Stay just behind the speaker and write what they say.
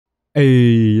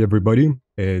Hey everybody,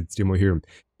 it's Dimo here.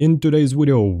 In today's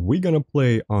video, we're gonna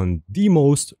play on the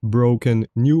most broken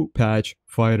new patch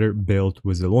fighter build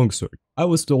with the longsword. I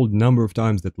was told a number of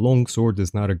times that longsword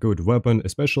is not a good weapon,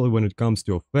 especially when it comes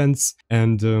to offense,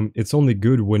 and it's only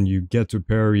good when you get to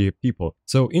parry people.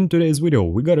 So in today's video,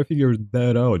 we gotta figure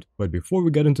that out. But before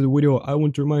we get into the video, I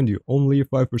want to remind you, only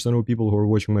 5% of people who are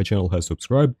watching my channel has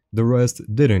subscribed, the rest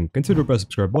didn't. Consider press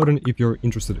subscribe button if you're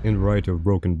interested in variety of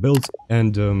broken builds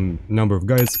and number of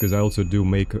guides, because I also do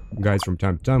make guides from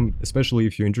time to time, especially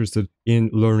if you're interested in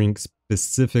learning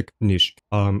specific niche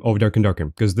of Dark and Darker,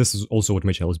 because this is also what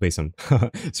my channel is based on.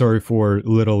 Sorry for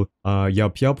little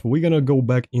yup. We're gonna go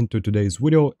back into today's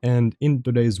video, and in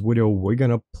today's video we're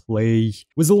gonna play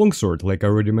with a longsword, like I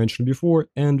already mentioned before,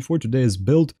 and for today's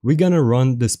build we're gonna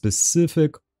run the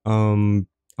specific I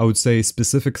would say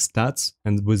specific stats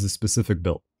and with a specific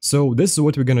build. So this is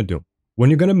what we're gonna do. When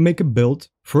you're gonna make a build,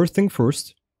 first thing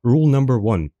first, rule number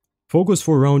 1. Focus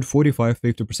for around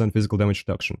 45-50% physical damage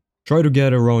reduction. Try to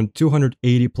get around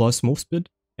 280 plus move speed,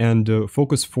 and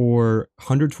focus for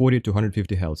 140 to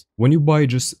 150 health. When you buy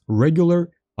just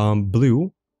regular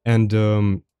blue and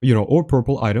or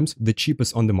purple items, the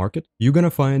cheapest on the market, you're gonna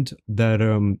find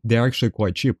that they're actually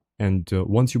quite cheap. And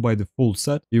once you buy the full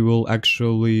set, you will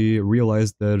actually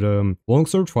realize that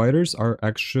longsword fighters are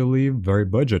actually very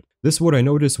budget. This is what I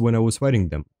noticed when I was fighting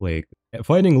them. Like,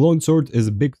 fighting longsword is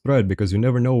a big threat because you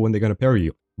never know when they're gonna parry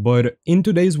you. But in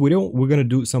today's video, we're gonna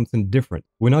do something different.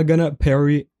 We're not gonna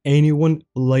parry anyone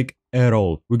like at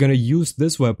all. We're gonna use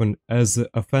this weapon as an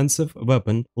offensive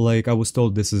weapon. Like I was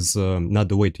told, this is not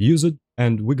the way to use it,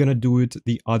 and we're gonna do it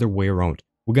the other way around.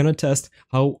 We're gonna test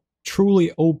how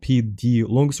truly OP the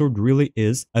longsword really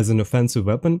is as an offensive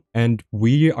weapon, and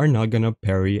we are not gonna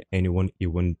parry anyone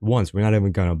even once. We're not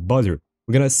even gonna bother.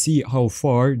 We're gonna see how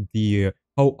far the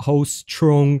how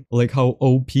strong, like how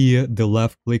OP the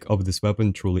left click of this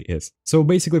weapon truly is. So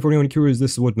basically, for anyone curious,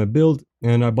 this is what my build,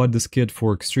 and I bought this kit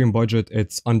for extreme budget.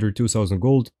 It's under 2000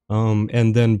 gold.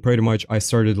 And then pretty much I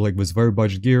started like with very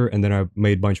budget gear, and then I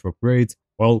made a bunch of upgrades.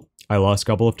 Well, I lost a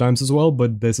couple of times as well,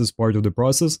 but this is part of the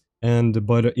process.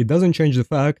 But it doesn't change the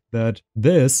fact that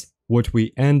this, what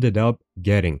we ended up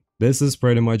getting. This is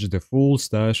pretty much the full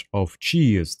stash of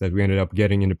cheese that we ended up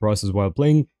getting in the process while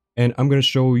playing. And I'm gonna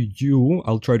show you,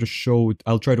 I'll try to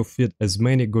fit as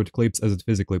many good clips as it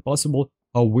physically possible,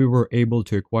 how we were able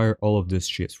to acquire all of this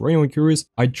cheese. For anyone curious,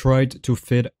 I tried to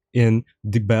fit in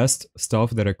the best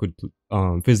stuff that I could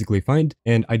physically find,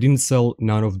 and I didn't sell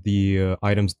none of the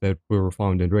items that were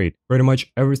found in raid. Pretty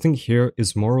much everything here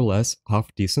is more or less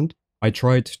half decent. I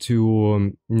tried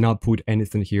to not put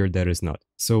anything here that is not.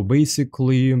 So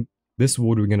basically, this is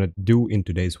what we're gonna do in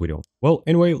today's video. Well,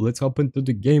 anyway, let's hop into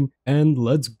the game and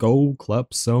let's go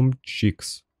clap some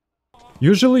cheeks.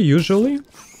 Usually,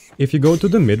 if you go to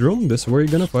the mid room, this is where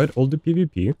you're gonna fight all the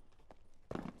PvP.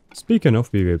 Speaking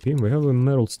of PvP, we have a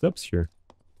metal steps here.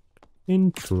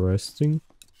 Interesting.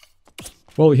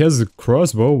 Well, he has a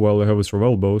crossbow while I have a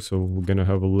survival bow, so we're gonna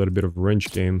have a little bit of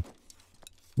range game.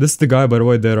 This is the guy, by the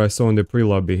way, that I saw in the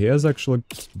pre-lobby. He has actually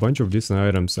a bunch of decent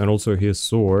items, and also his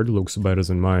sword looks better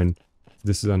than mine.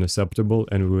 This is unacceptable,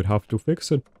 and we would have to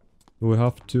fix it. We would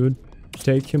have to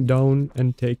take him down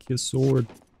and take his sword.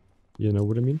 You know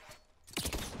what I mean?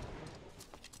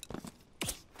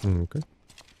 Okay.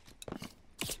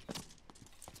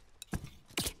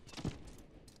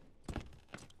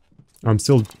 I'm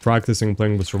still practicing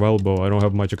playing with survival bow. I don't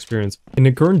have much experience. In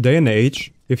the current day and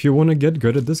age, if you want to get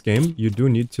good at this game, you do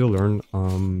need to learn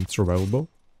survival bow.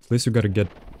 At least you gotta get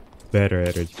better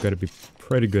at it. You gotta be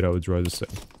pretty good, I would rather say.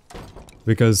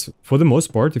 Because for the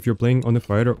most part, if you're playing on a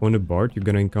fighter, on a bard, you're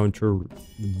gonna encounter a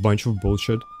bunch of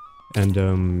bullshit.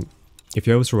 And if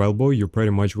you have a survival bow, you pretty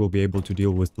much will be able to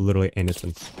deal with literally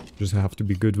anything. You just have to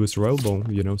be good with survival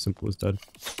bow, you know, simple as that.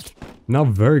 Not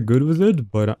very good with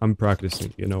it, but I'm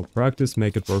practicing, you know, practice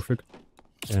make it perfect.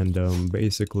 And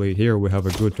basically here we have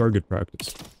a good target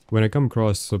practice. When I come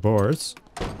across bars,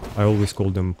 I always call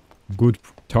them good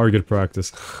target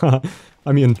practice.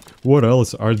 I mean, what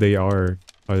else are they other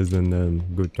than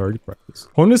good target practice?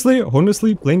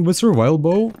 Honestly, playing with survival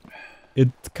bow, it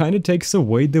kind of takes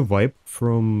away the vibe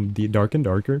from the Dark and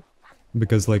Darker,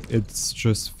 because like it's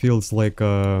just feels like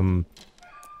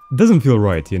it doesn't feel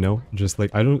right, you know? Just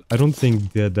like I don't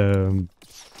think that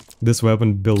this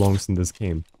weapon belongs in this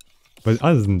game. But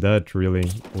other than that,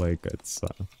 really, like it's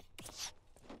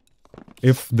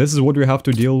if this is what we have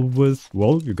to deal with,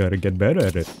 well, you gotta get better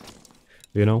at it.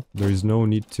 You know, there is no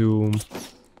need to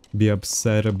be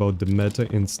upset about the meta.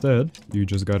 Instead, you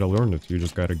just gotta learn it. You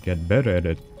just gotta get better at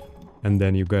it. And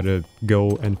then you gotta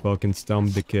go and fucking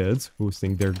stomp the kids who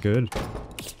think they're good.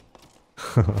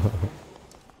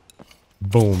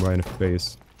 Boom, right in the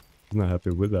face. He's not happy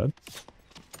with that.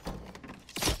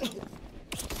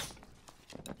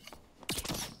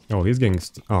 Oh, he's getting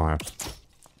oh,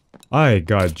 I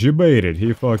got G-baited.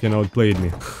 He fucking outplayed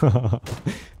me.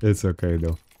 It's okay,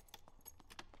 though.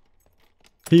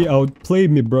 He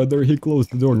outplayed me, brother. He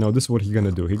closed the door. Now, this is what he's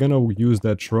gonna do. He's gonna use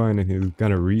that shrine and he's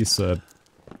gonna reset.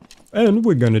 And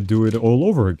we're gonna do it all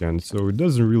over again. So it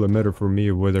doesn't really matter for me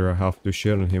whether I have to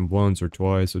shit on him once or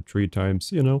twice or 3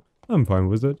 times. You know, I'm fine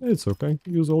with it. It's okay.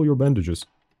 Use all your bandages.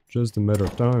 Just a matter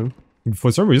of time.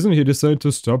 For some reason, he decided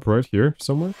to stop right here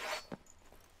somewhere.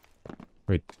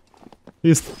 Wait.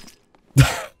 He's...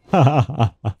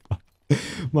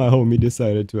 My homie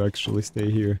decided to actually stay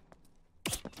here.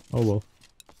 Oh well.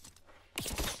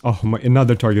 Oh,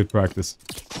 another target practice.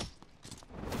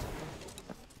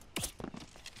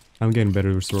 I'm getting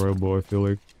better with survival, I feel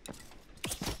like.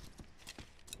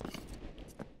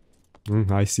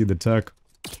 I see the tech.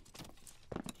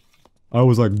 I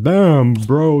was like, damn,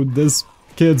 bro, this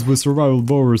kids with survival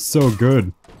bow are so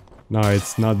good. Nah,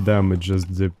 it's not them, it's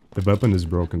just the weapon is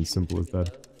broken, simple as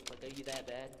that.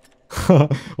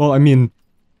 Well, I mean,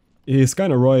 he's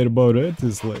kind of right about it.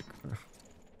 It's like,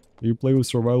 you play with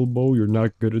survival bow, you're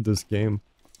not good at this game.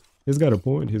 He's got a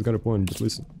point, but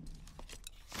listen.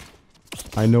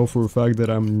 I know for a fact that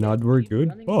I'm not very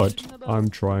good, but I'm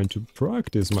trying to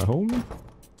practice, my homie.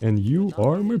 And you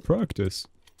are my practice.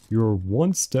 You're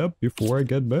one step before I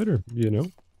get better, you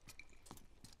know?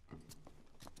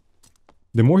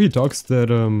 The more he talks that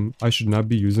I should not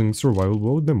be using survival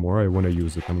mode, the more I want to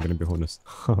use it, I'm gonna be honest.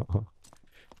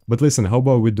 But listen, how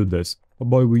about we do this? How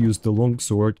about we use the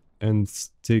LongSword and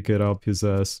stick it up his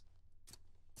ass?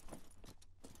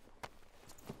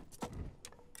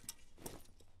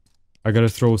 I gotta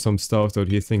throw some stuff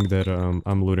that he think that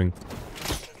I'm looting.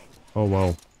 Oh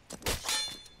wow.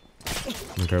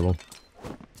 Okay, well.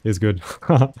 He's good.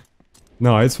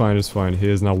 No, it's fine, it's fine. He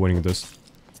is not winning this.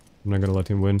 I'm not gonna let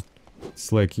him win.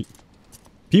 It's like...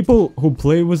 People who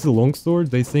play with the LongSword,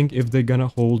 they think if they're gonna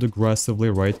hold aggressively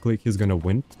right-click, he's gonna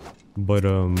win. But,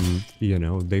 you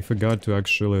know, they forgot to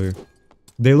actually...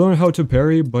 They learn how to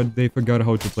parry, but they forgot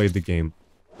how to play the game.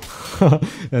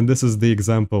 And this is the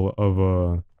example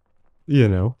of, you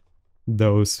know,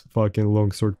 those fucking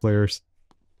LongSword players.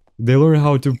 They learn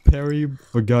how to parry,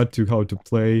 forgot to how to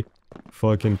play.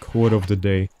 Fucking quote of the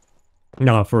day.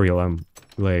 Nah, for real, I'm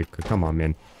like, come on,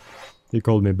 man. He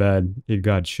called me bad. He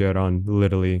got shit on,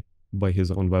 literally, by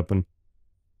his own weapon.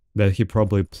 That he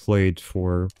probably played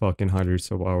for fucking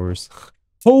hundreds of hours.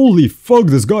 Holy fuck,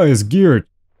 this guy is geared!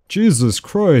 Jesus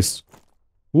Christ!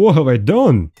 What have I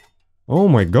done? Oh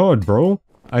my god, bro.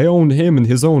 I owned him in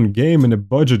his own game in a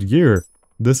budget gear.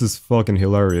 This is fucking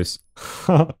hilarious.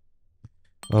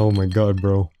 Oh my god,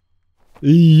 bro.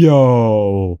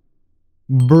 Yo!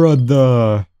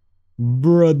 Brother!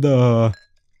 Brother!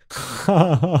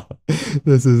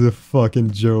 This is a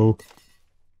fucking joke.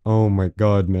 Oh my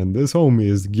god, man. This homie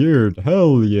is geared.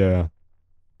 Hell yeah.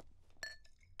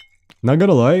 Not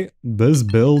gonna lie, this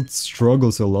build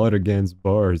struggles a lot against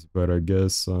bards, but I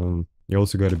guess you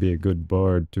also gotta be a good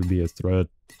bard to be a threat.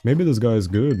 Maybe this guy is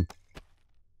good.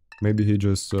 Maybe he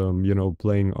just, you know,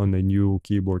 playing on a new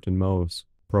keyboard and mouse.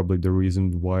 Probably the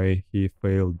reason why he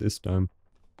failed this time.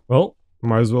 Well,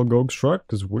 might as well go extract,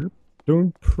 because we're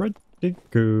doing pretty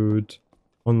good.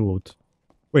 Unload.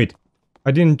 Wait,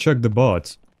 I didn't check the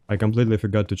bots. I completely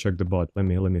forgot to check the bot. Let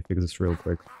me fix this real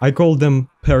quick. I call them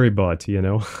Parry Bot, you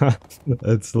know?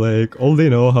 It's like, all they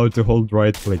know how to hold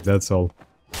right click, that's all.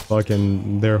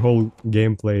 Fucking their whole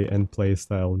gameplay and play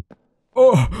style.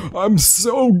 Oh, I'm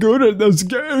so good at this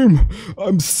game!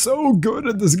 I'm so good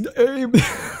at this game!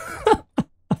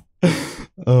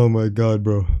 Oh my god,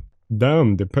 bro.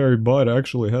 Damn, the Parry Bot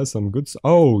actually has some good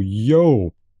oh,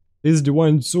 yo! His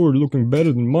Divine Sword looking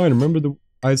better than mine. Remember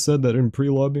I said that in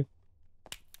pre-lobby?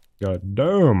 God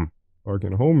damn!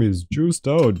 Fucking homie is juiced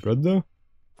out, brother.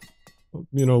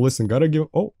 You know, listen, gotta give...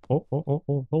 Oh,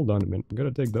 hold on a minute.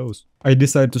 Gotta take those. I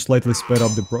decided to slightly speed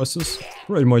up the process.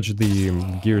 Pretty much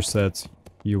the gear sets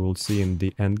you will see in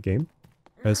the end game.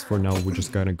 As for now, we're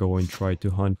just gonna go and try to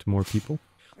hunt more people.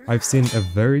 I've seen a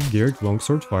very geared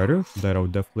longsword fighter that I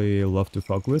would definitely love to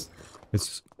fuck with.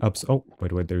 It's oh, by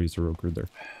the way, there is a rogue there.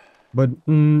 But,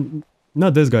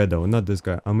 not this guy though, not this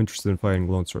guy. I'm interested in fighting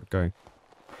longsword guy.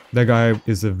 That guy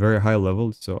is a very high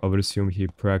level, so I would assume he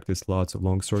practiced lots of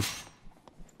longsword.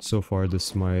 So far, this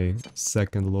is my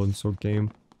second longsword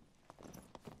game.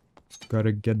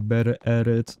 Gotta get better at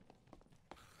it.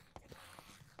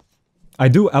 I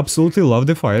do absolutely love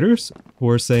the fighters who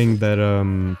are saying that,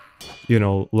 you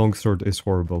know, longsword is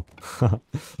horrible.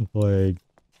 Like,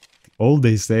 all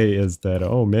they say is that,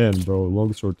 oh man, bro,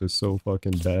 longsword is so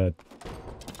fucking bad.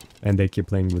 And they keep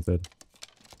playing with it.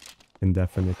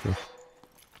 Indefinitely.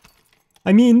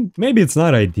 I mean, maybe it's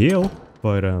not ideal,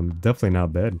 but definitely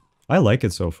not bad. I like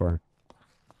it so far.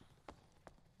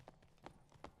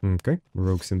 Okay,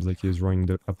 Rogue seems like he's running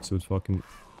the absolute fucking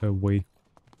way.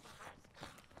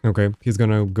 Okay, he's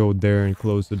gonna go there and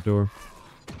close the door.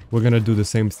 We're gonna do the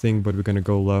same thing, but we're gonna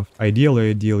go left.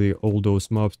 Ideally, all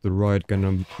those mobs to the right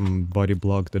gonna body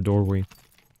block the doorway.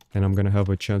 And I'm gonna have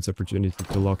a chance opportunity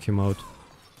to lock him out.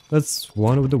 That's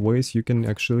one of the ways you can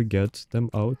actually get them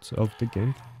out of the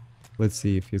game. Let's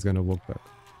see if he's gonna walk back.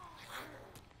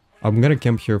 I'm gonna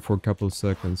camp here for a couple of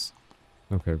seconds.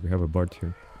 Okay, we have a Bard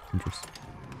here. Interesting.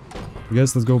 I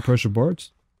guess let's go pressure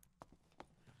Bards.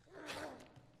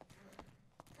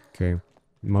 Okay.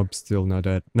 Mob still not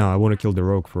dead. No, I want to kill the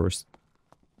Rogue first.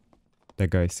 That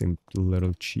guy seemed a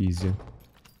little cheesy.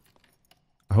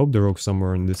 I hope the Rogue's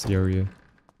somewhere in this area.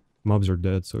 Mobs are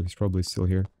dead, so he's probably still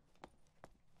here.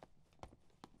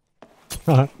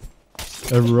 Haha.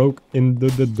 A Rogue into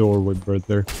the doorway right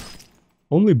there.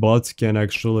 Only bots can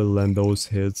actually land those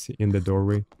hits in the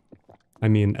doorway. I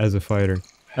mean, as a fighter.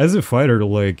 As a fighter,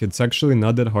 like, it's actually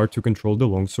not that hard to control the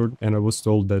longsword, and I was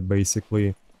told that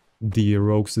basically the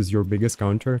Rogues is your biggest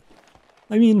counter.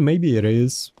 I mean, maybe it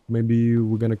is. Maybe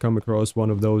we're gonna come across one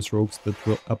of those Rogues that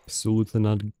will absolutely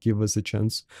not give us a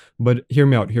chance. But hear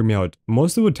me out, hear me out.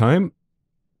 Most of the time,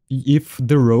 if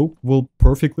the Rogue will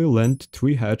perfectly land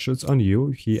 3 headshots on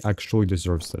you, he actually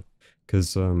deserves it.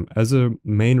 Because as a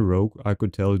main Rogue, I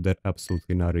could tell you that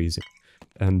absolutely not easy.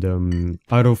 And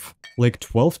out of like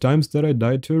 12 times that I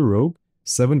died to a Rogue,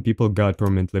 7 people got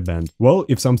permanently banned. Well,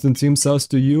 if something seems sus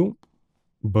to you,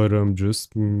 but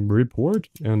just report,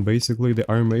 and basically the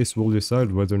Iron Mace will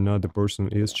decide whether or not the person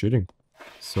is cheating.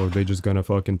 So they just gonna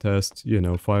fucking test, you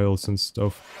know, files and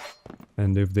stuff.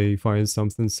 And if they find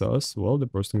something sus, well, the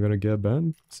person gonna get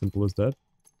banned. Simple as that.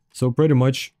 So pretty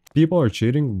much, people are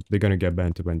cheating, they're gonna get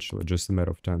banned eventually, just a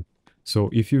matter of time. So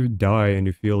if you die and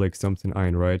you feel like something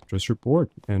ain't right, just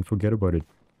report and forget about it.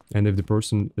 And if the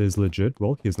person is legit,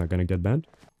 well, he's not gonna get banned.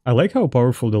 I like how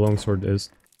powerful the longsword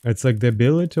is. It's like the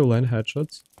ability to land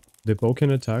headshots, the poke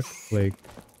and attack, like,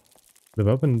 the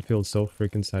weapon feels so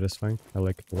freaking satisfying. I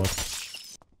like it a lot.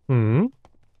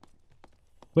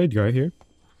 Blade guy here.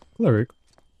 Cleric.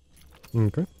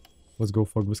 Okay. Let's go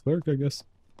fuck with Cleric, I guess.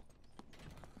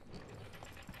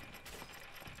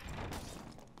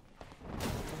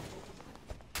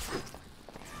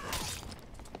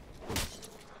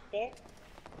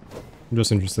 I'm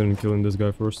just interested in killing this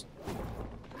guy first.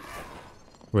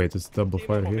 Wait, it's double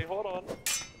fighter here.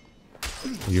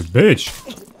 You bitch!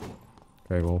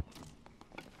 Okay, well.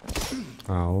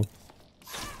 Ow.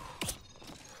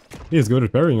 He is good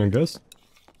at parrying, I guess.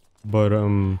 But,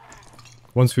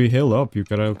 once we heal up, you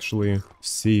can actually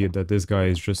see that this guy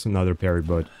is just another parry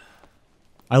bot.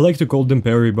 I like to call them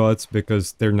parry bots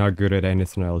because they're not good at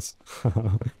anything else.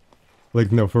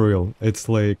 Like, no, for real. It's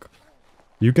like,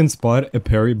 you can spot a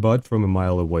parry bot from a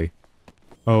mile away.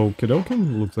 Oh,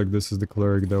 Kidoken? Looks like this is the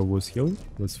cleric that was healing.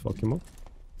 Let's fuck him up.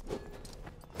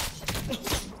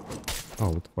 Oh,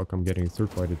 what the fuck, I'm getting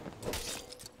third fighted.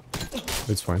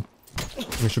 It's fine.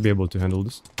 We should be able to handle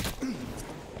this.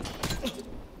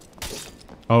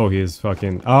 Oh, he is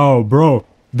fucking... Oh, bro!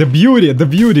 The beauty! The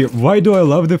beauty! Why do I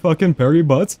love the fucking parry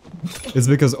bots? It's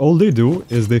because all they do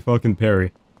is they fucking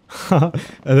parry. And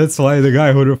that's why the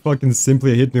guy who fucking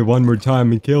simply hit me one more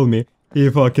time and killed me, he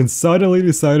fucking suddenly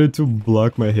decided to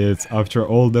block my hits after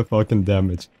all the fucking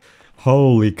damage.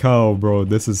 Holy cow, bro,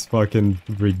 this is fucking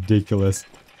ridiculous.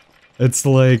 It's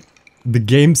like, the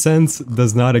game sense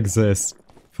does not exist.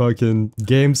 Fucking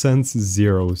game sense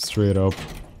 0, straight up.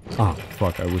 Ah,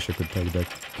 fuck, I wish I could take that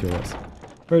kill us.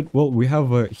 Right, well, we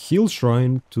have a heal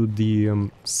shrine to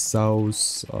the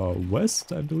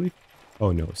southwest, I believe.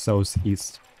 Oh no,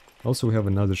 southeast. Also, we have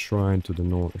another shrine to the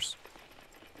north.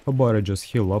 How about I just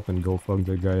heal up and go fuck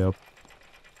that guy up?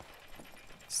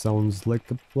 Sounds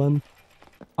like a plan.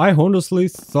 I honestly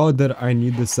thought that I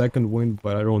need the second wind,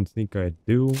 but I don't think I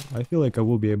do. I feel like I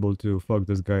will be able to fuck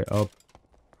this guy up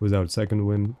without second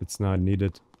wind. It's not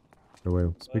needed.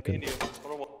 Anyway, speaking.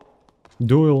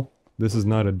 Duel. This is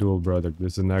not a duel, brother.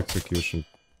 This is an execution.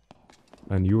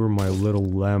 And you are my little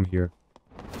lamb here.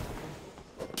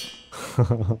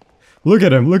 Look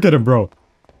at him, bro.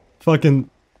 Fucking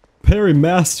parry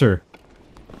master.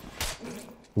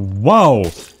 Wow,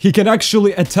 he can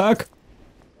actually attack.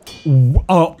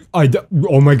 Oh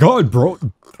my god, bro.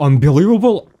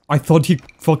 Unbelievable. I thought he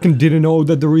fucking didn't know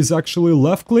that there is actually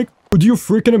left click. Could you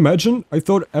freaking imagine? I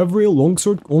thought every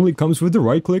longsword only comes with the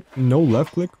right click, no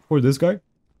left click for this guy.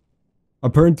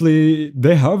 Apparently,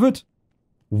 they have it?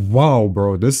 Wow,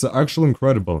 bro, this is actually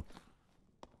incredible.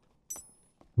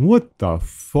 What the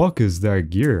fuck is that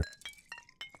gear?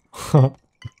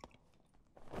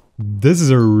 This is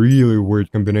a really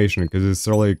weird combination, because it's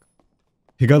sort of like...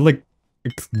 He got like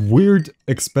weird,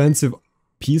 expensive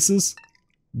pieces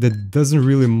that doesn't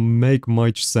really make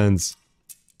much sense.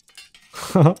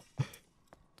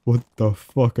 What the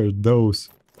fuck are those?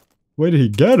 Where did he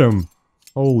get them?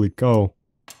 Holy cow.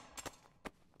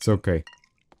 It's okay.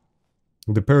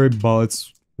 The Parry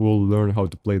Bots will learn how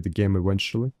to play the game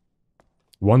eventually.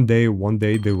 One day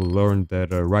they will learn that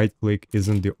right click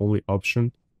isn't the only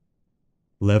option.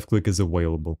 Left click is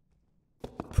available.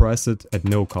 Press it at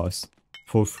no cost.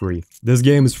 For free. This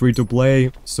game is free to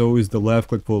play, so is the left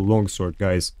click for LongSword,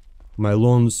 guys. My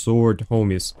LongSword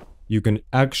homies. You can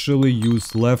actually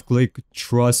use left click,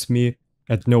 trust me,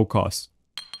 at no cost.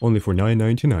 Only for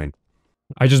 $9.99.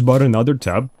 I just bought another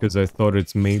tab, because I thought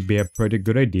it's maybe a pretty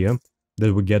good idea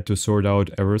that we get to sort out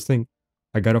everything.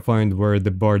 I gotta find where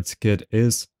the Bard's kit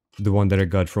is, the one that I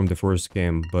got from the first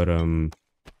game, but I'm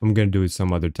gonna do it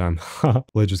some other time.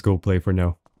 Let's just go play for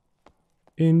now.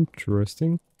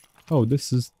 Interesting. Oh,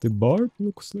 this is the Barb,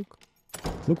 looks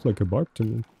like a Barb to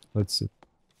me. Let's see.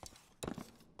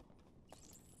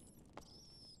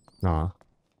 Nah,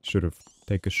 should have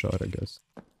taken a shot, I guess.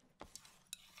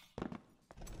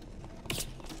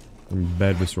 I'm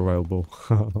bad with survivable.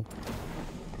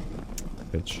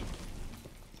 Bitch.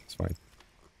 It's fine.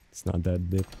 It's not that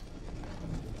deep.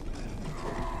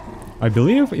 I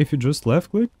believe if you just left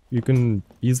click, you can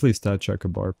easily stat check a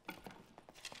Barb.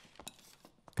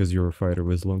 Because you're a fighter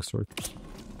with longsword.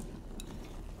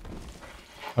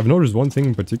 I've noticed one thing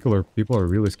in particular, people are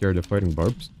really scared of fighting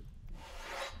Barbs.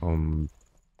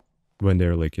 When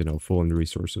they're like, you know, full on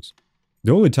resources.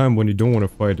 The only time when you don't want to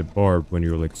fight a Barb when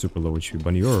you're like super low HP,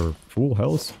 when you're full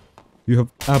health, you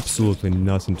have absolutely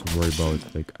nothing to worry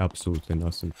about, like absolutely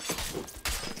nothing.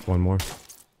 One more.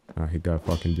 Ah, he got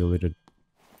fucking deleted.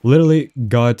 Literally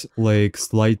got like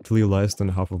slightly less than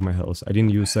half of my health. I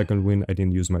didn't use second wind, I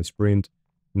didn't use my sprint,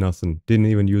 nothing. Didn't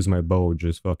even use my bow,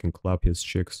 just fucking clap his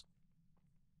chicks.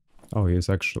 Oh, he is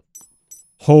actually...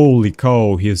 Holy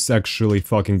cow, he is actually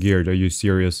fucking geared, are you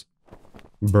serious?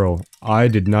 Bro, I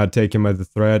did not take him as a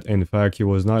threat, in fact he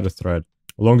was not a threat.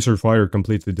 Longsword fighter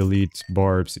completely deletes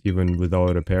barbs even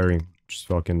without a parry. Just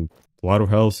fucking a lot of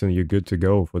health and you're good to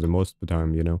go for the most of the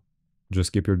time, you know?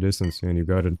 Just keep your distance and you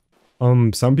got it.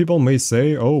 Some people may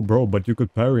say, oh bro, but you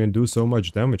could parry and do so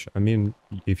much damage. I mean,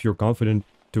 if you're confident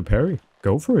to parry,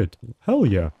 go for it. Hell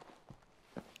yeah.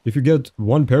 If you get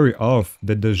one parry off,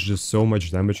 that does just so much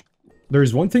damage.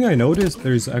 There's one thing I noticed,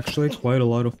 there's actually quite a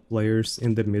lot of players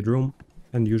in the mid room.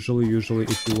 And usually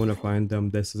if you want to find them,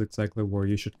 this is exactly where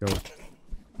you should go.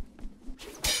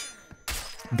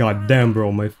 God damn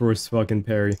bro, my first fucking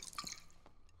parry.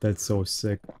 That's so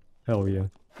sick. Hell yeah.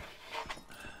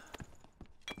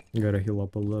 Gotta heal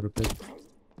up a little bit.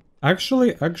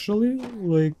 Actually,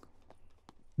 like,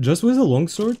 just with a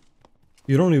longsword,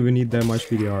 you don't even need that much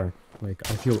PDR. Like,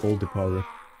 I feel all the power.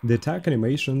 The attack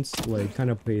animations, like, kind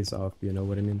of pays off, you know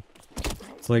what I mean?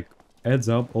 It's like, adds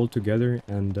up all together,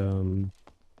 and,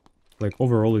 like,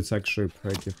 overall it's actually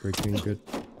pretty freaking good.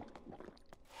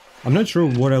 I'm not sure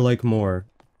what I like more.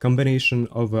 Combination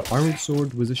of an armored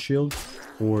sword with a shield,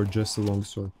 or just a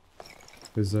longsword.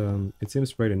 Because, it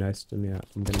seems pretty nice to me,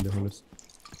 I'm gonna be honest.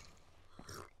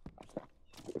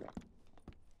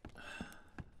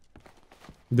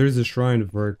 There's a shrine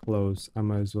very close, I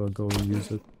might as well go and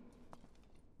use it.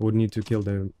 I would need to kill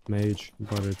the mage,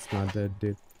 but it's not that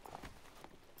deep.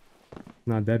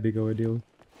 Not that big of a deal.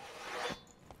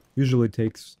 Usually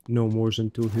takes no more than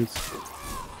 2 hits.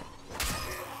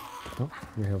 Oh,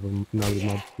 we have another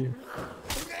mob here.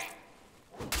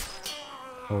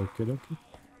 Okay, okay.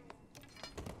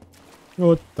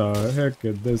 What the heck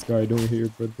is this guy doing here,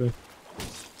 brother?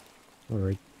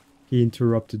 Alright. He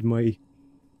interrupted my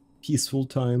peaceful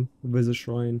time with a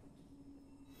shrine.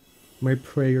 My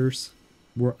prayers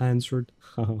were answered.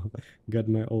 Got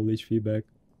my old HP back.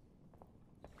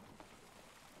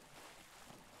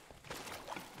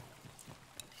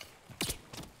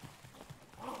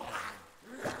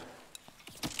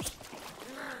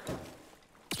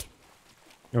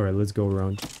 Alright, let's go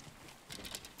around.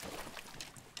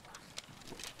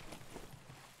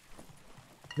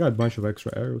 Got a bunch of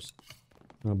extra arrows.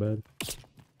 Not bad.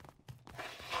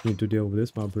 Need to deal with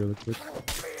this mob really quick.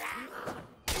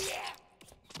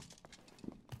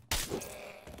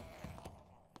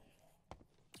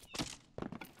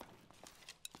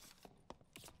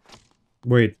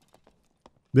 Wait.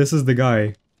 This is the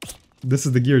guy. This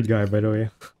is the geared guy, by the way.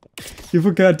 He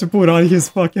forgot to put on his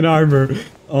fucking armor.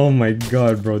 Oh my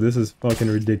god, bro, this is fucking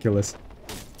ridiculous.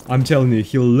 I'm telling you,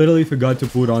 he literally forgot to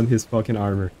put on his fucking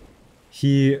armor.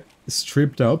 He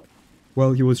stripped up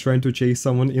while he was trying to chase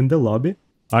someone in the lobby.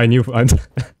 I knew.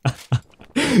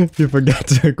 He forgot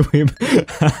to equip.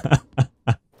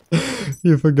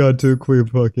 He forgot to equip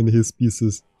fucking his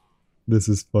pieces. This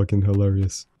is fucking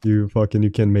hilarious. You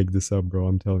can't make this up, bro.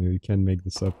 I'm telling you can't make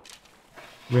this up.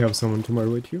 We have someone to my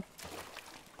right here.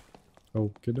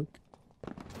 Okay, doke.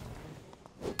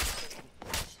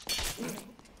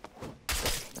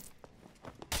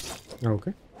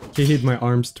 Okay. He hit my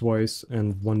arms twice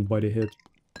and one body hit,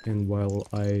 and while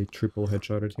I triple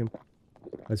headshotted him.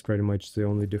 That's pretty much the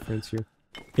only difference here.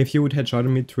 If he would headshot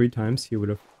me 3 times, he would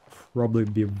have probably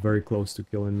be very close to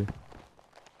killing me.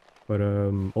 But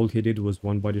all he did was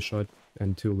 1 body shot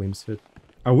and 2 limbs hit.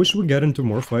 I wish we get into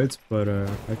more fights, but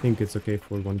I think it's okay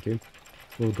for 1 game.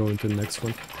 We'll go into the next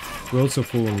one. We're also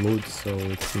full on loot, so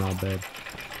it's not bad.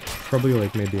 Probably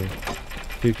like maybe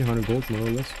 1500 gold, more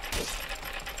or less.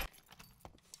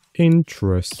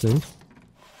 Interesting.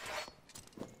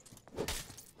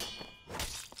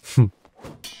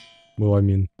 Well, I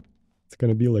mean, it's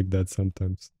gonna be like that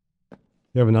sometimes.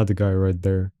 You have another guy right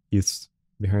there, east,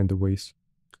 behind the waist.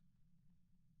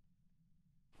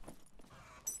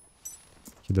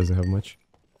 He doesn't have much.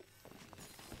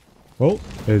 Well,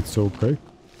 it's okay.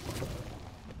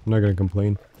 I'm not gonna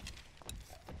complain.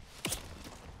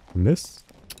 Missed.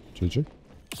 GG.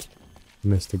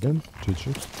 Missed again.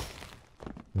 GG.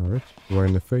 Alright. Right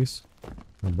in the face.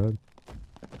 Not bad.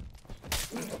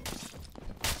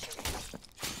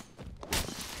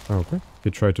 Okay. He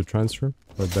tried to transfer,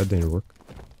 but that didn't work.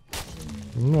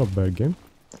 Not bad game.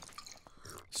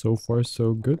 So far,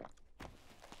 so good.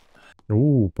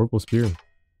 Ooh, purple spear.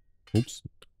 Oops.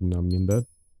 Not mean that.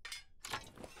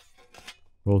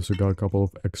 We also got a couple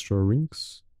of extra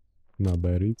rings. Not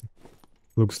bad either.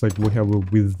 Looks like we have a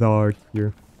Withard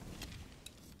here.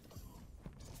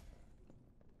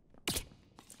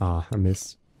 Ah, I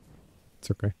missed.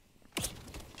 It's okay.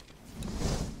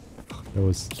 That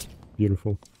was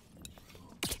beautiful.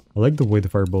 I like the way the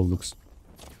fireball looks.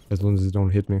 As long as it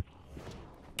don't hit me.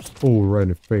 Oh, right in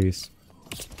the face.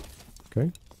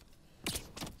 Okay.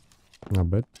 Not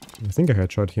bad. I think I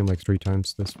headshot him like 3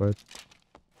 times this fight.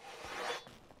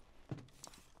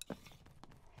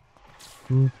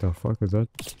 What the fuck is that?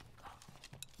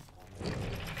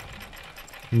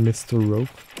 Mr. Rogue.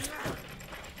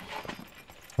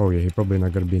 Oh yeah, he's probably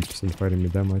not gonna be interested in fighting me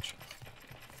that much.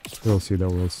 We'll see,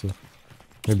 we'll see.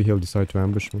 Maybe he'll decide to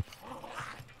ambush me.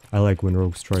 I like when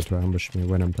rogues try to ambush me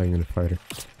when I'm playing in a fighter.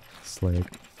 It's like...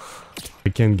 I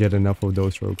can't get enough of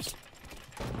those rogues.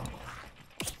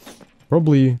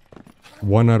 Probably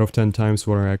 1 out of 10 times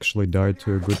where I actually died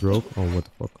to a good rogue. Oh, what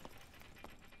the fuck.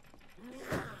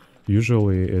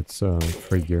 Usually it's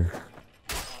free gear.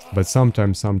 But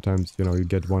sometimes, you know, you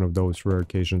get one of those rare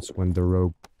occasions when the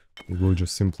rogue will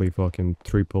just simply fucking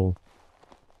triple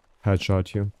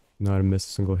headshot you. Not miss a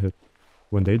single hit.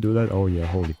 When they do that, oh yeah,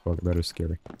 holy fuck, that is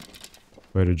scary.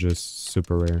 But it's just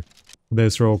super rare.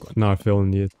 This rogue, not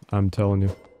feeling it, I'm telling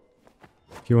you.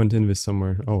 He went in with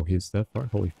somewhere. Oh, he's that far?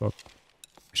 Holy fuck.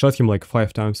 Shot him like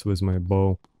 5 times with my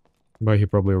bow. But he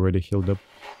probably already healed up.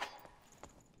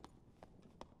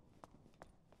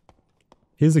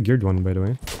 He's a geared one, by the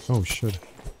way. Oh shit.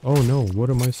 Oh no, what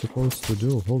am I supposed to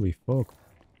do? Holy fuck.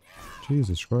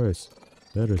 Jesus Christ.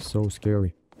 That is so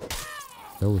scary.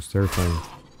 That was terrifying,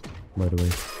 by the way.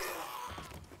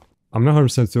 I'm not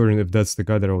 100% certain if that's the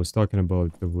guy that I was talking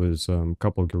about. There was a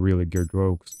couple of really geared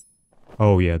rogues.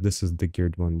 Oh yeah, this is the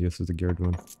geared one. This is the geared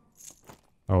one.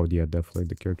 Oh yeah, definitely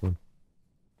the geared one.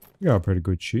 Yeah, pretty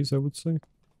good cheese, I would say.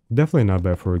 Definitely not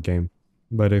bad for a game.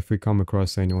 But if we come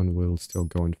across anyone, we'll still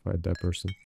go and fight that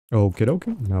person. Okay,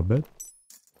 okay, not bad.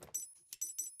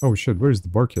 Oh shit, where's the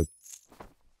bar kit?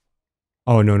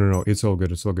 Oh, no, it's all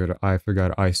good, it's all good. I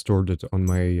forgot I stored it on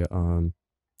my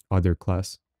other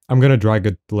class. I'm gonna drag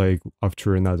it, like,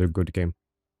 after another good game.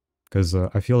 Because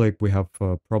I feel like we have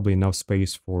probably enough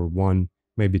space for 1,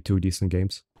 maybe 2 decent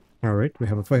games. Alright, we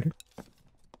have a fighter.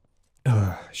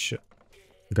 Ah, shit.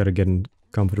 Gotta get in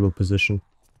comfortable position.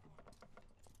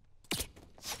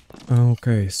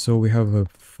 Okay, so we have a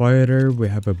fighter, we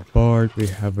have a bard, we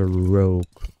have a rogue.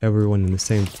 Everyone in the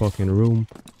same fucking room.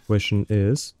 Question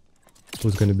is,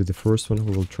 who's gonna be the first one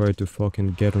who will try to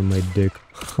fucking get on my dick?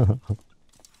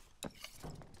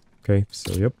 Okay,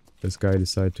 so yep, this guy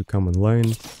decided to come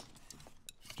online.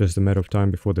 Just a matter of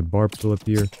time before the Barb will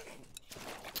appear.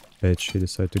 Bitch, he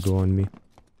decided to go on me.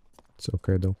 It's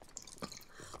okay though.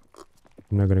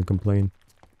 I'm not gonna complain.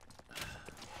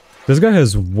 This guy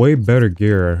has way better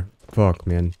gear Fuck,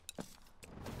 man.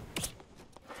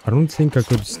 I don't think I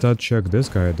could stat check this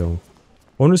guy, though.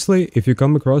 Honestly, if you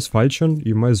come across Falchion,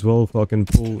 you might as well fucking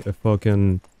pull a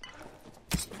fucking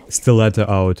Stiletto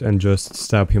out and just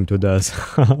stab him to death.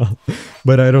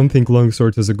 But I don't think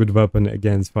Longsword is a good weapon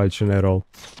against Falchion at all.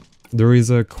 There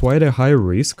is quite a high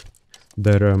risk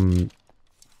that,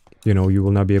 you know, you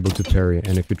will not be able to parry.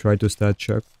 And if you try to stat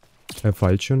check a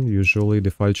Falchion, usually the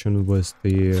Falchion with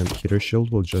the hitter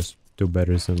shield will just do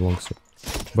better than Longsword.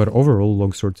 But overall,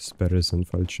 Longsword is better than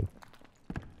Falchion.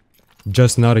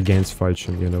 Just not against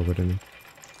Falchion, you know what I mean.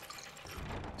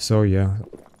 So yeah,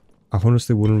 I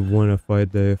honestly wouldn't want to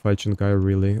fight the Falchion guy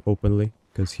really openly,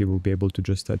 because he will be able to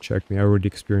just check me. I already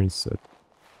experienced it.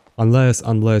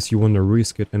 Unless you want to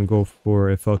risk it and go for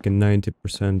a fucking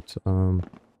 90%,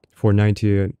 for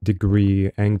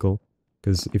 90-degree angle.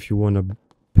 Because if you want to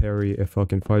parry a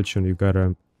fucking Falchion, you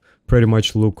gotta pretty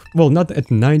much look, well, not at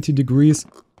 90 degrees,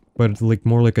 but like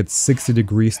more like at 60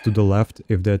 degrees to the left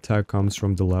if the attack comes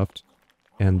from the left,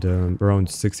 and around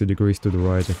 60 degrees to the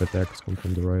right if attacks come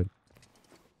from the right.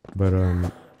 But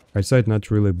I decided not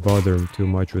to really bother too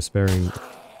much with parrying,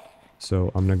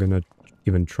 so I'm not gonna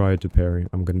even try to parry.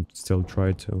 I'm gonna still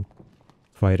try to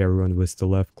fight everyone with the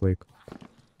left click.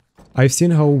 I've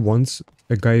seen how once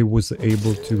a guy was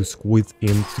able to squeeze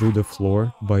in through the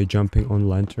floor by jumping on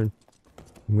lantern.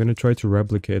 I'm gonna try to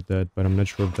replicate that, but I'm not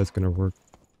sure if that's gonna work.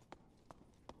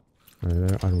 I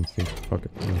don't think. Fuck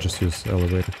it. I'll just use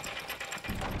elevator.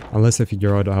 Unless I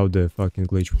figure out how the fucking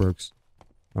glitch works.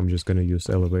 I'm just gonna use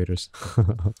elevators.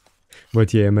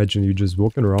 But yeah, imagine you just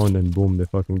walking around and boom, the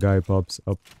fucking guy pops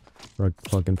up right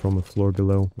fucking from a floor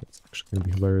below. It's actually gonna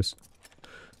be hilarious.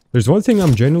 There's one thing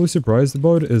I'm genuinely surprised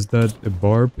about is that a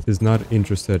Barb is not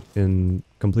interested in...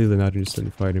 completely not interested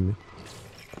in fighting me.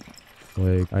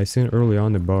 Like, I seen early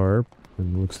on the Barb,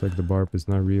 and it looks like the Barb is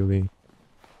not really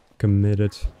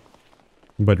committed.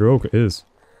 But Rogue is.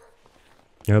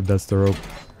 Yep, that's the Rogue.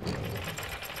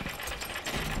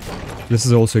 This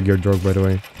is also a geared Rogue, by the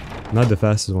way. Not the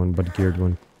fastest one, but geared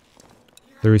one.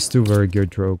 There is two very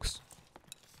geared Rogues.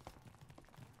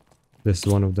 This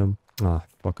is one of them. Ah,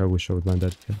 fuck, I wish I would land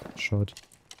that shot.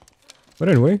 But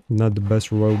anyway, not the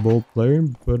best Rogue ball player,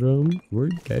 but we're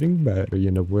getting better,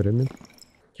 you know what I mean?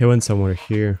 He went somewhere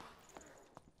here.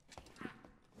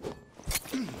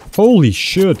 Holy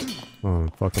shit! Oh,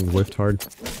 fucking whiffed hard.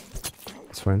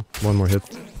 It's fine. One more hit.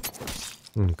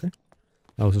 Okay.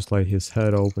 I'll just slide his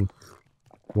head open.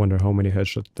 Wonder how many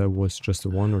headshots that was, just a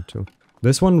one or two.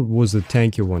 This one was a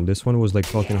tanky one. This one was like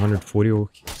fucking 140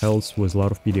 health with a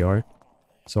lot of PDR.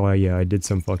 So yeah, I did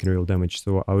some fucking real damage.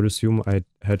 So I would assume I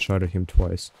headshotted him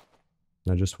twice.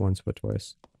 Not just once, but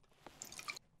twice.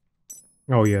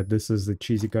 Oh yeah, this is the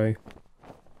cheesy guy.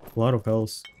 A lot of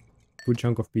health. Good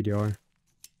chunk of PDR.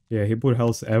 Yeah, he put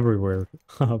health everywhere.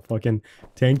 Fucking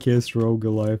tankiest rogue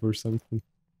alive or something.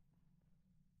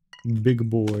 Big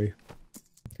boy.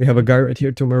 We have a guy right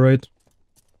here to my right.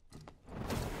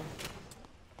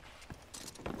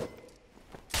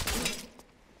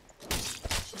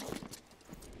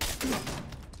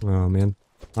 Oh man,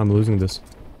 I'm losing this.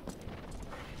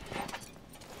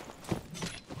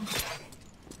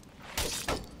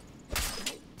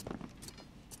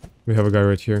 We have a guy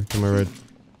right here to my right.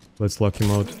 Let's lock him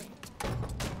out.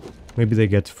 Maybe they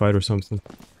get to fight or something.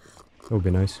 That would be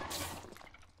nice.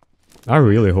 I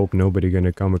really hope nobody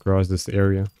gonna come across this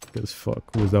area. Because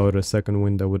fuck, without a second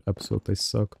wind that would absolutely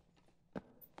suck.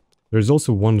 There's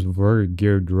also one very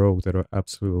geared rogue that I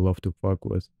absolutely love to fuck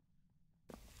with.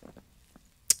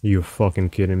 You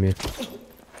fucking kidding me.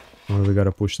 Oh, we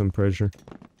gotta push some pressure.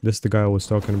 This is the guy I was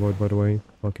talking about, by the way.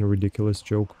 Fucking ridiculous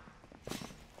joke.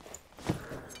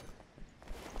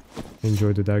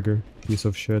 Enjoy the dagger, piece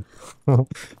of shit.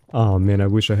 Oh man, I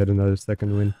wish I had another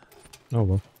second win. Oh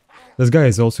well. This guy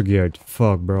is also geared.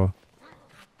 Fuck, bro.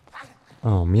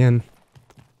 Oh man.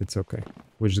 It's okay.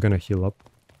 We're just gonna heal up.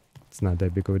 It's not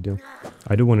that big of a deal.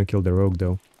 I do want to kill the rogue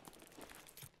though.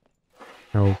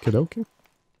 Okie dokie.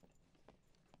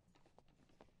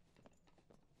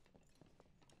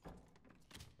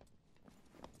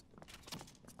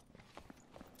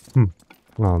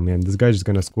 Oh man, this guy's just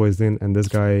gonna squeeze in and this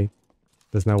guy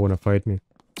does not want to fight me.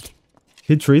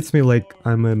 He treats me like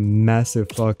I'm a massive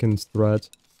fucking threat.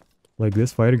 Like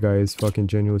this fighter guy is fucking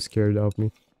genuinely scared of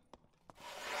me.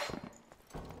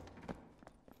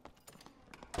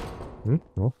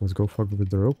 Well, let's go fuck with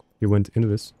the rogue. He went into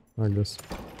this, I guess.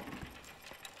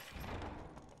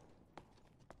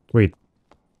 Wait.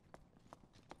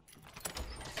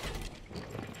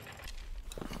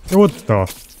 What the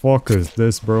fuck is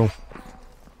this, bro?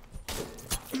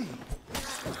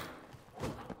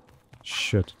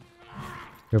 Shit.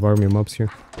 We have army mobs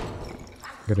here.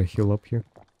 Gotta heal up here.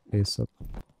 ASAP.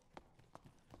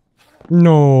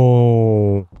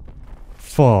 No!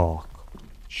 Fuck.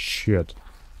 Shit.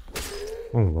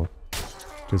 Oh well.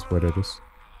 Just what it is.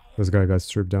 This guy got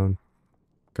stripped down.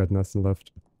 Got nothing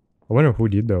left. I wonder who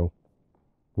did though.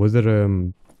 Was it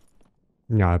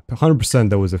yeah, 100%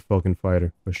 that was a Falcon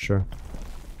fighter, for sure.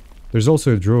 There's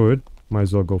also a druid. Might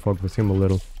as well go fuck with him a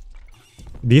little.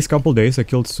 These couple days I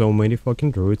killed so many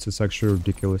fucking druids, it's actually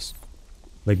ridiculous.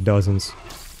 Like dozens.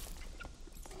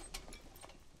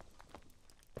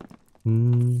 A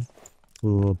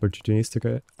little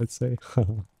opportunistic, I'd say.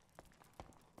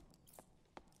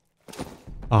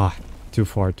 Ah, too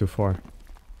far, too far.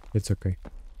 It's okay.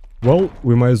 Well,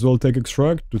 we might as well take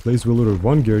extract. At least we looted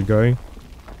one geared guy.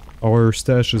 Our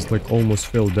stash is like almost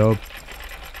filled up.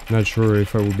 Not sure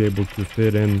if I will be able to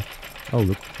fit in. Oh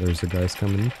look, there's the guys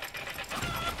coming.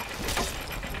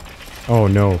 Oh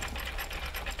no.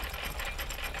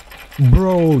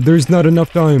 Bro, there's not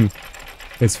enough time.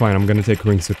 It's fine, I'm gonna take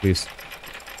rings at least.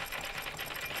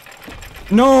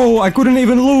 No, I couldn't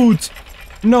even loot!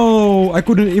 No, I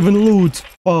couldn't even loot!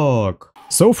 Fuck.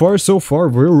 So far,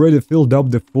 we already filled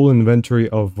up the full inventory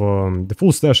of, the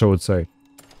full stash, I would say.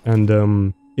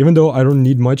 And, even though I don't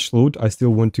need much loot, I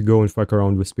still want to go and fuck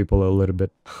around with people a little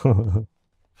bit.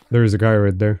 There's a guy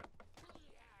right there.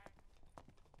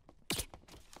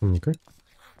 Okay.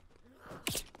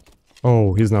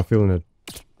 Oh, he's not feeling it.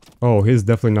 Oh, he's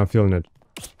definitely not feeling it.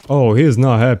 Oh, he's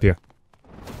not happy.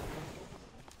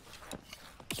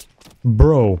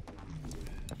 Bro.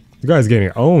 The guy's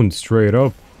getting owned straight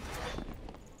up.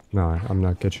 Nah, I'm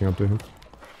not catching up to him.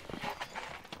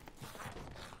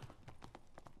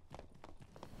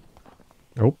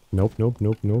 Oh, nope, nope,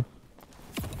 nope, nope.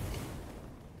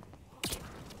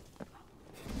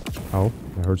 Oh,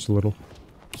 that hurts a little.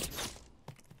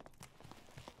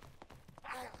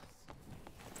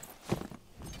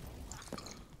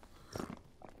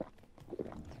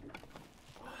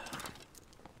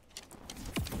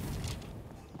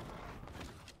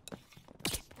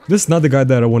 This is not the guy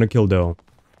that I want to kill though.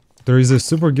 There is a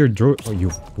super geared druid. Oh, you.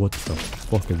 What the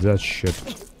fuck is that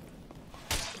shit?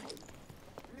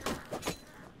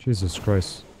 Jesus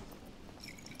Christ.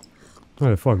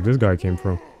 Where the fuck this guy came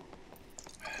from?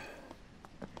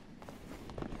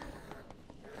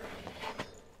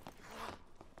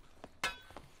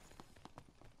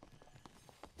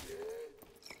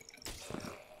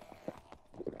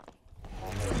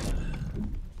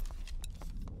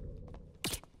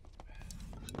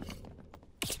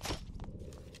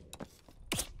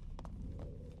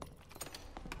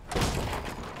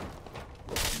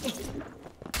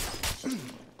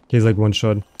 He's like one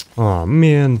shot. Aw,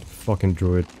 man. Fucking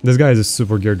druid. This guy is a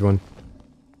super geared one.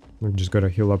 I just gotta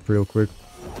heal up real quick.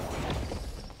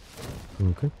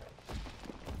 Okay.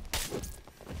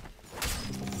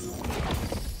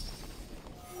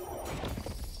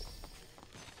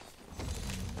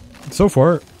 So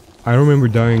far, I don't remember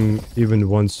dying even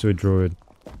once to a druid.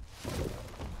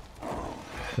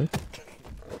 Okay.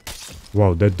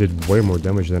 Wow, that did way more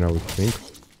damage than I would think.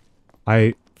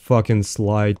 I fucking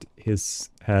slide his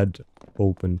head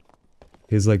open.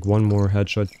 He's like one more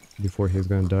headshot before he's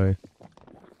gonna die.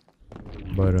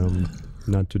 But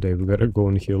not today. We gotta go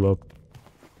and heal up.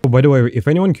 Oh, by the way, if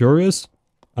anyone curious,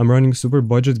 I'm running super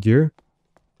budget gear.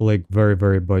 Like very,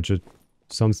 very budget.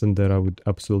 Something that I would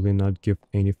absolutely not give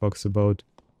any fucks about.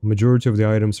 Majority of the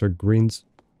items are greens.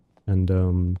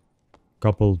 And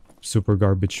couple super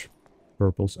garbage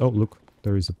purples. Oh look,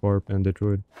 there is a Barb and a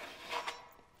Druid.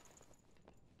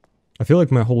 I feel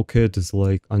like my whole kit is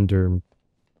like under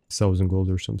 1,000 gold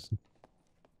or something.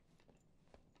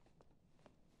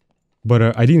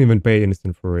 But I didn't even pay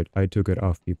anything for it. I took it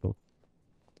off people.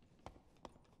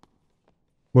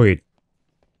 Wait.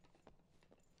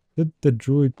 Did the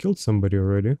druid kill somebody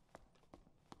already?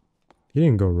 He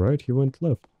didn't go right, he went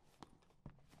left.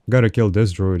 Gotta kill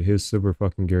this druid, he's super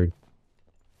fucking geared.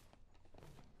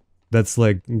 That's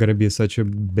like gonna be such a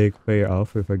big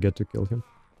payoff if I get to kill him.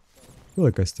 I feel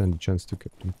like I stand a chance to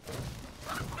kill him.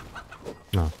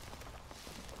 No.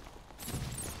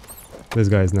 This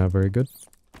guy is not very good.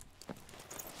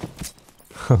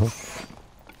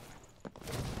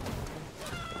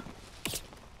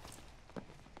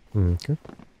 Okay.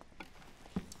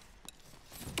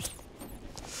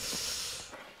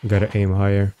 Gotta aim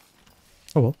higher.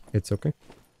 Oh well, it's okay.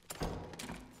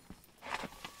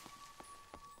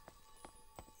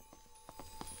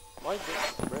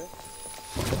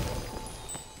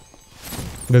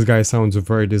 This guy sounds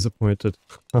very disappointed.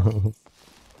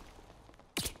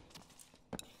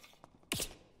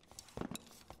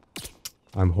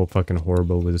 I'm fucking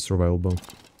horrible with the survival bow.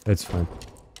 It's fine.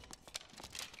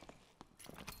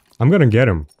 I'm gonna get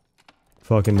him.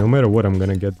 Fucking no matter what, I'm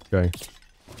gonna get the guy.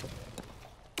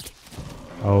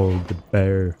 Oh, the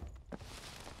bear.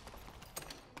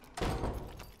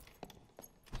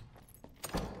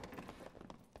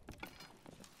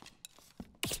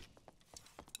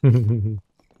 Bro,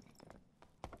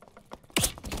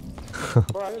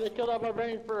 I really killed that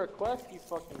barbarian for a quest, you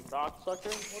fucking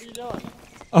cocksucker. What are you doing?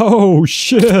 Oh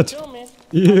shit! Kill me.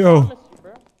 Yo. I promise you,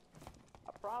 bro.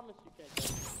 I promise you can't kill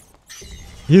me.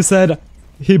 He said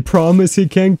he promised he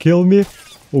can't kill me?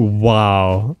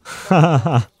 Wow.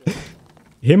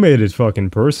 He made it fucking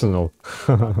personal.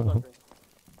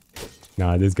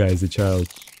 Nah, this guy is a child.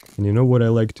 And you know what I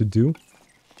like to do?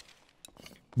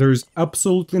 There's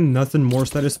absolutely nothing more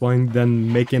satisfying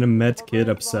than making a mad kid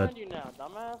upset. You now,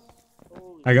 dumbass.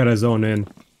 Holy I gotta zone in.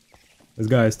 This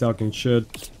guy is talking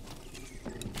shit.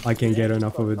 I can't get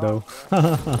enough of it though.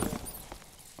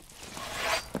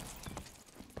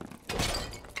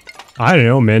 I don't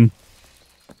know, man.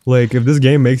 Like, if this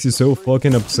game makes you so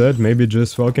fucking upset, maybe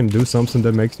just fucking do something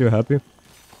that makes you happy.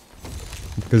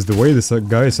 Because the way this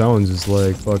guy sounds is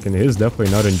like, fucking, he's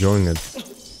definitely not enjoying it.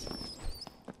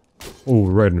 Oh,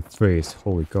 right in the face.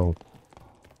 Holy cow.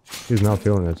 He's not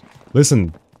feeling it.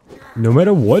 Listen, no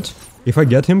matter what, if I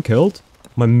get him killed,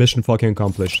 my mission fucking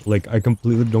accomplished. Like, I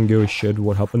completely don't give a shit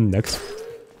what happened next.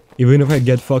 Even if I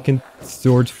get fucking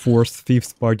 3rd, 4th,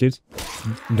 5th parties,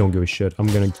 don't give a shit. I'm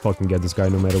gonna fucking get this guy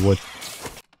no matter what.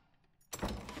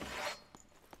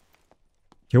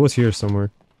 He was here somewhere.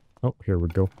 Oh, here we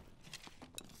go.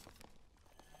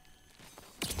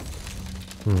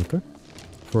 Okay.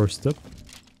 First step.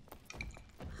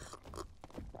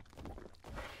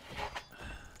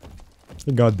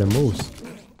 He got the moves.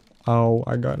 Ow,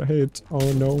 I got hit.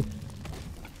 Oh no.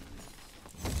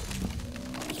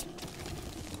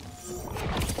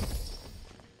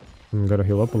 Gotta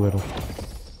heal up a little.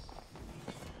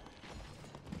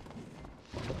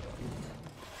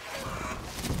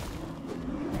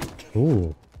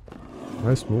 Ooh.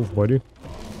 Nice move, buddy.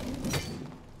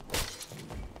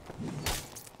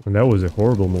 And that was a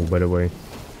horrible move, by the way.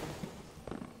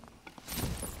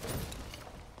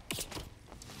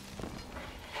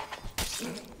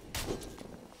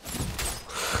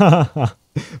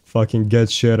 Fucking get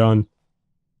shit on.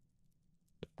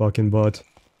 Fucking bot.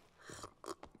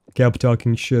 Kept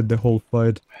talking shit the whole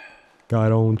fight.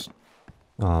 Got owned.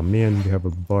 Aw man, we have a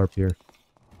Barb here.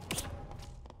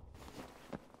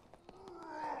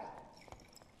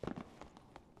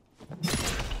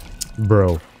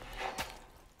 Bro.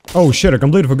 Oh shit, I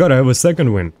completely forgot I have a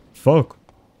second win. Fuck.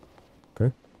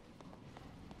 Okay.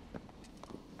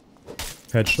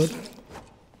 Headshot.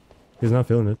 He's not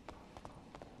feeling it.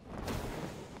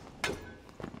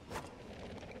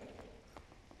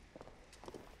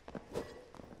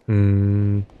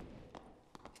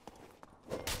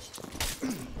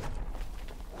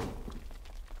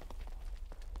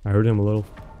 I heard him a little.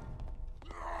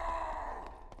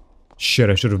 Shit,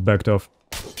 I should have backed off.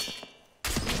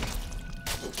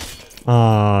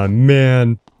 Ah,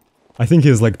 man. I think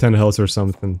he's like 10 health or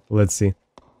something. Let's see.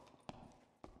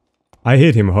 I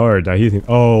hit him hard. I hit him.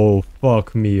 Oh,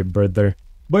 fuck me, brother.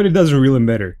 But it doesn't really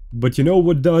matter. But you know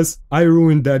what does? I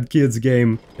ruined that kid's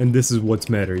game, and this is what's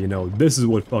matter, you know? This is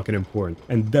what's fucking important,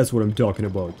 and that's what I'm talking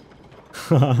about.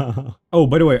 Oh,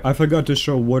 by the way, I forgot to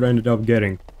show what I ended up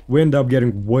getting. We ended up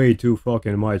getting way too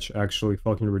fucking much, actually,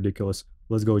 fucking ridiculous.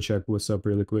 Let's go check what's up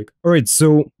really quick. Alright,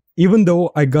 so, even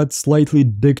though I got slightly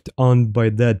dicked on by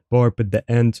that Barb at the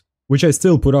end, which I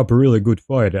still put up a really good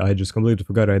fight, I just completely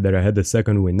forgot that I had the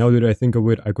second win. Now that I think of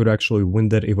it, I could actually win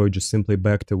that if I just simply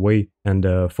backed away and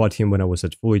fought him when I was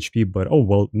at full HP, but oh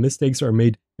well, mistakes are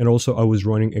made, and also I was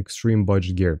running extreme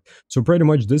budget gear. So pretty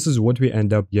much this is what we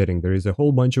end up getting. There is a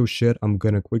whole bunch of shit. I'm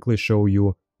gonna quickly show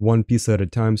you one piece at a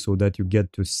time so that you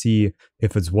get to see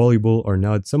if it's valuable or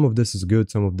not. Some of this is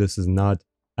good, some of this is not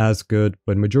as good,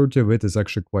 but majority of it is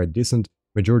actually quite decent.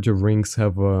 Majority of rings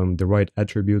have the right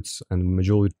attributes, and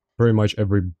majority pretty much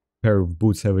every pair of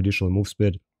boots have additional move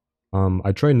speed.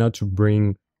 I try not to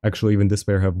bring, actually even this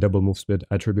pair have double move speed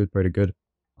attribute, pretty good.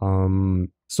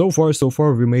 So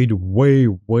far we made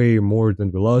way more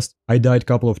than we lost. I died a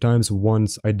couple of times.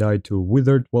 Once I died to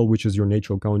Withard, well, which is your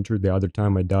natural counter. The other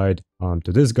time I died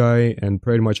to this guy, and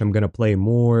pretty much I'm gonna play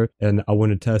more, and I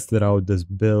want to test it out, this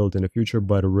build in the future,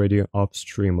 but already off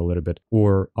stream a little bit,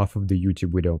 or off of the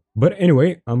YouTube video. But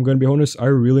anyway, I'm gonna be honest, I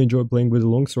really enjoy playing with the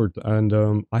longsword,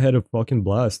 and I had a fucking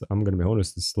blast. I'm gonna be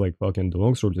honest, it's like fucking, the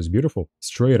longsword is beautiful.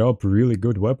 Straight up, really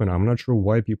good weapon. I'm not sure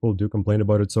why people do complain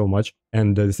about it so much,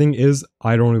 and the thing is,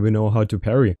 I don't even know how to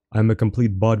parry. I'm a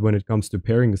complete bot when it comes to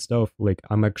parrying stuff, like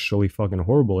I'm actually fucking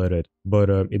horrible at it. But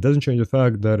it doesn't change the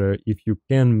fact that if you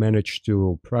can manage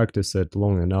to practice it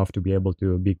long enough to be able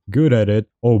to be good at it,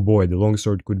 oh boy, the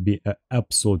longsword could be an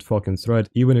absolute fucking threat,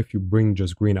 even if you bring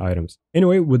just green items.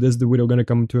 Anyway, with this, the video gonna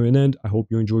come to an end. I hope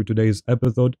you enjoyed today's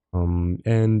episode.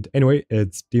 And anyway,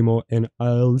 it's Dimo, and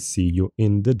I'll see you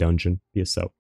in the dungeon. Peace out.